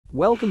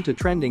Welcome to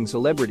Trending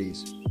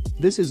Celebrities.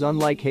 This is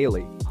unlike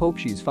Hailey, hope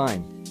she's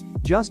fine.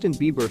 Justin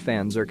Bieber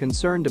fans are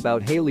concerned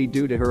about Hailey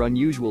due to her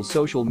unusual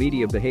social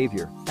media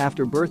behavior.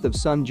 After birth of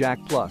son Jack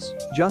Plus,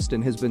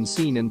 Justin has been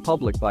seen in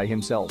public by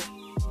himself.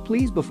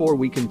 Please, before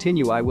we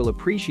continue, I will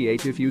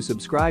appreciate if you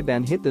subscribe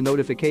and hit the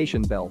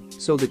notification bell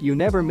so that you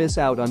never miss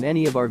out on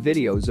any of our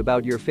videos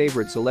about your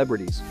favorite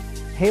celebrities.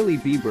 Hailey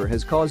Bieber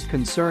has caused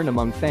concern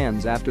among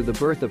fans after the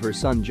birth of her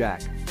son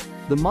Jack.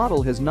 The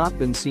model has not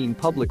been seen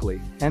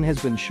publicly and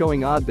has been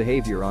showing odd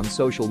behavior on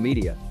social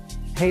media.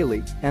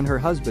 Hailey and her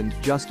husband,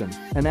 Justin,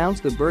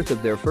 announced the birth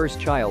of their first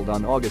child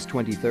on August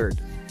 23.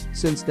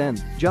 Since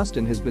then,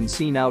 Justin has been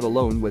seen out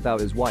alone without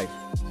his wife.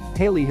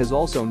 Hailey has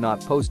also not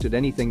posted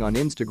anything on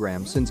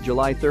Instagram since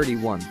July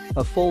 31,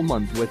 a full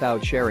month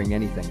without sharing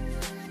anything.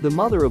 The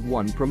mother of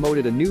one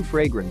promoted a new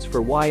fragrance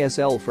for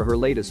YSL for her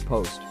latest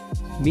post.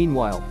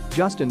 Meanwhile,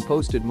 Justin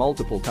posted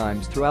multiple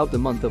times throughout the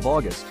month of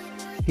August.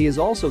 He is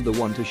also the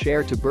one to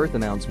share the birth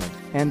announcement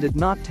and did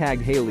not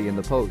tag Hailey in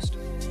the post.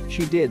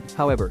 She did,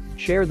 however,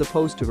 share the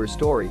post to her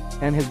story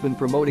and has been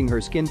promoting her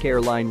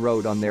skincare line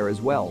Rhode on there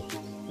as well.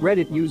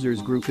 Reddit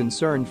users grew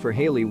concerned for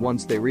Hailey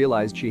once they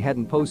realized she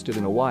hadn't posted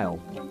in a while.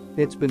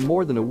 It's been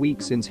more than a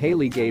week since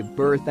Hailey gave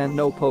birth and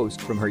no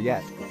post from her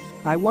yet.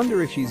 I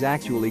wonder if she's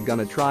actually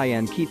gonna try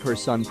and keep her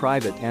son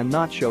private and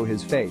not show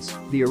his face,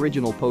 the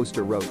original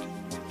poster wrote.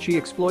 She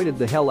exploited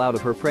the hell out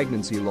of her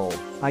pregnancy lol.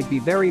 I'd be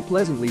very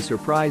pleasantly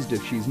surprised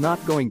if she's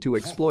not going to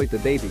exploit the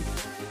baby.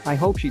 I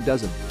hope she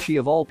doesn't, she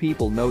of all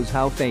people knows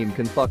how fame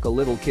can fuck a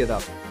little kid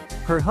up.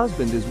 Her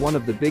husband is one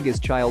of the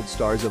biggest child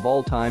stars of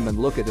all time and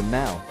look at him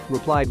now,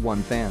 replied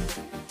one fan.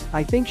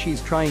 I think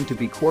she's trying to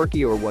be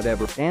quirky or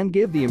whatever and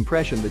give the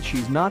impression that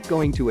she's not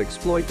going to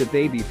exploit the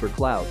baby for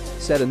clout,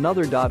 said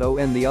another.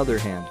 On the other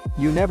hand,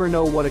 you never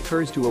know what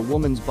occurs to a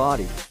woman's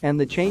body and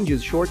the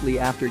changes shortly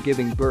after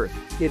giving birth.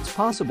 It's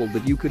possible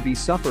that you could be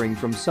suffering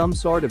from some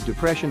sort of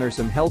depression or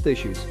some health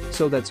issues,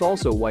 so that's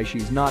also why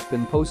she's not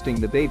been posting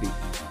the baby.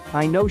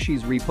 I know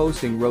she's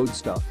reposting Rhode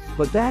stuff,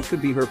 but that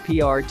could be her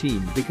PR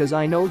team because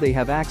I know they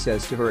have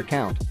access to her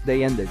account,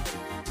 they ended.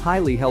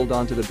 Hailey held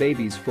onto the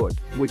baby's foot,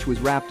 which was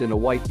wrapped in a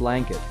white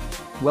blanket.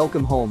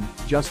 Welcome home,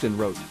 Justin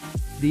wrote.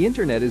 The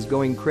internet is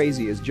going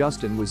crazy as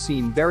Justin was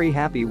seen very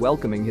happy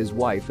welcoming his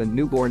wife and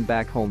newborn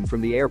back home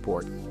from the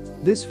airport.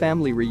 This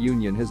family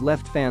reunion has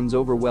left fans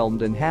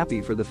overwhelmed and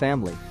happy for the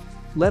family.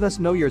 Let us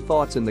know your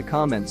thoughts in the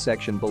comments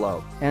section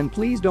below, and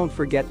please don't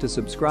forget to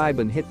subscribe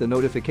and hit the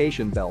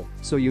notification bell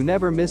so you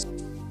never miss